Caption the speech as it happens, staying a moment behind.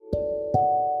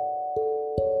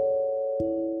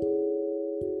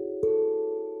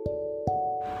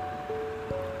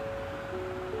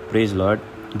Praise Lord.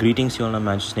 Greetings to you all in the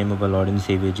matchless name of our Lord and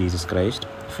Savior Jesus Christ.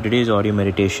 For today's audio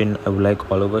meditation, I would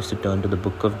like all of us to turn to the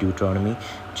book of Deuteronomy,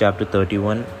 chapter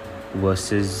 31,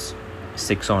 verses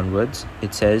 6 onwards.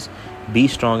 It says, "Be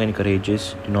strong and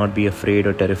courageous. Do not be afraid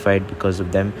or terrified because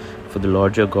of them, for the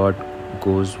Lord your God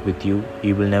goes with you.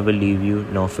 He will never leave you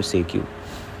nor forsake you."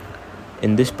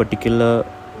 In this particular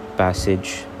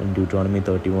passage in Deuteronomy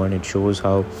 31, it shows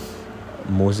how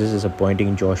Moses is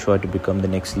appointing Joshua to become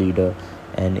the next leader,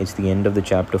 and it's the end of the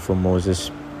chapter for Moses.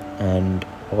 And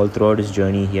all throughout his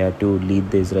journey, he had to lead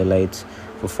the Israelites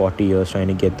for 40 years, trying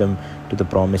to get them to the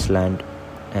promised land.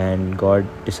 And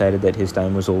God decided that his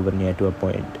time was over and he had to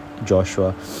appoint Joshua.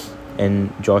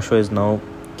 And Joshua is now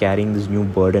carrying this new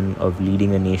burden of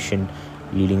leading a nation,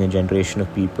 leading a generation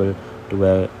of people to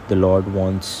where the Lord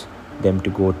wants them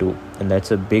to go to. And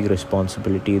that's a big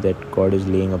responsibility that God is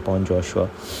laying upon Joshua.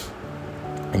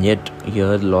 And yet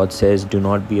here the Lord says, do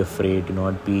not be afraid, do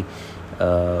not be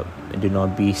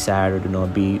sad, or do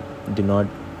not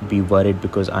be worried,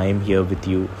 because I am here with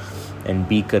you, and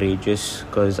be courageous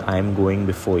because I am going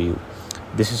before you.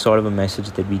 This is sort of a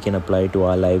message that we can apply to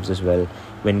our lives as well.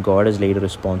 When God has laid a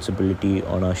responsibility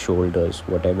on our shoulders,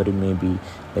 whatever it may be,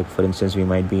 like for instance, we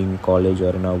might be in college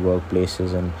or in our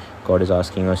workplaces, and God is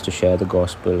asking us to share the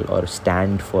gospel or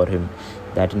stand for Him.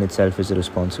 That in itself is a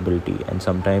responsibility. And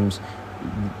sometimes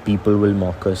people will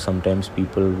mock us, sometimes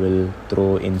people will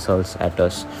throw insults at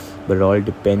us, but it all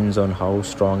depends on how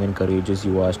strong and courageous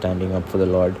you are standing up for the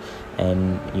Lord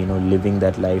and living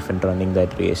that life and running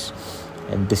that race.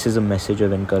 And this is a message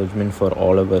of encouragement for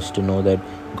all of us to know that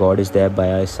God is there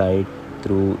by our side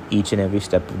through each and every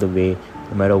step of the way,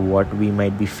 no matter what we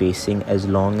might be facing. As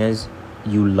long as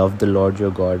you love the Lord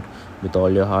your God with all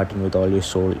your heart and with all your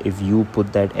soul, if you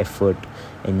put that effort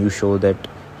and you show that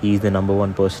He is the number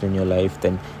one person in your life,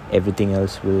 then everything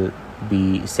else will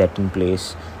be set in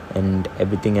place and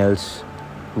everything else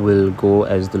will go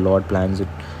as the Lord plans it.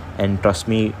 And trust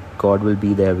me, God will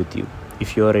be there with you.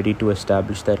 If you are ready to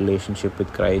establish that relationship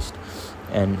with Christ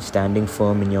and standing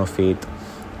firm in your faith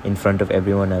in front of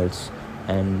everyone else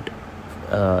and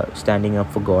standing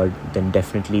up for God, then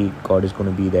definitely God is going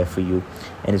to be there for you.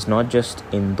 And it's not just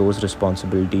in those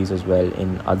responsibilities as well,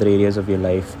 in other areas of your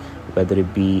life, whether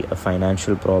it be a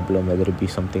financial problem, whether it be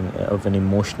something of an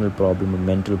emotional problem, a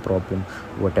mental problem,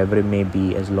 whatever it may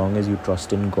be, as long as you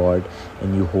trust in God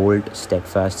and you hold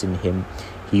steadfast in Him,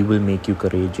 He will make you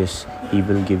courageous. He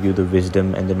will give you the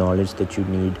wisdom and the knowledge that you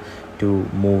need to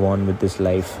move on with this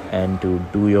life and to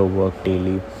do your work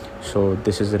daily. So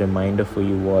this is a reminder for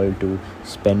you all to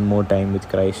spend more time with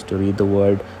Christ, to read the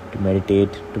Word, to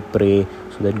meditate, to pray,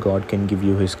 so that God can give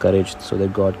you His courage, so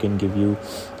that God can give you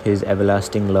His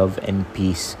everlasting love and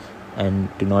peace. And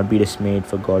do not be dismayed,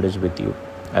 for God is with you.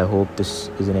 I hope this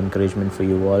is an encouragement for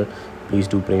you all. Please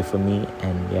do pray for me,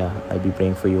 and I'll be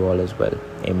praying for you all as well.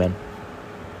 Amen.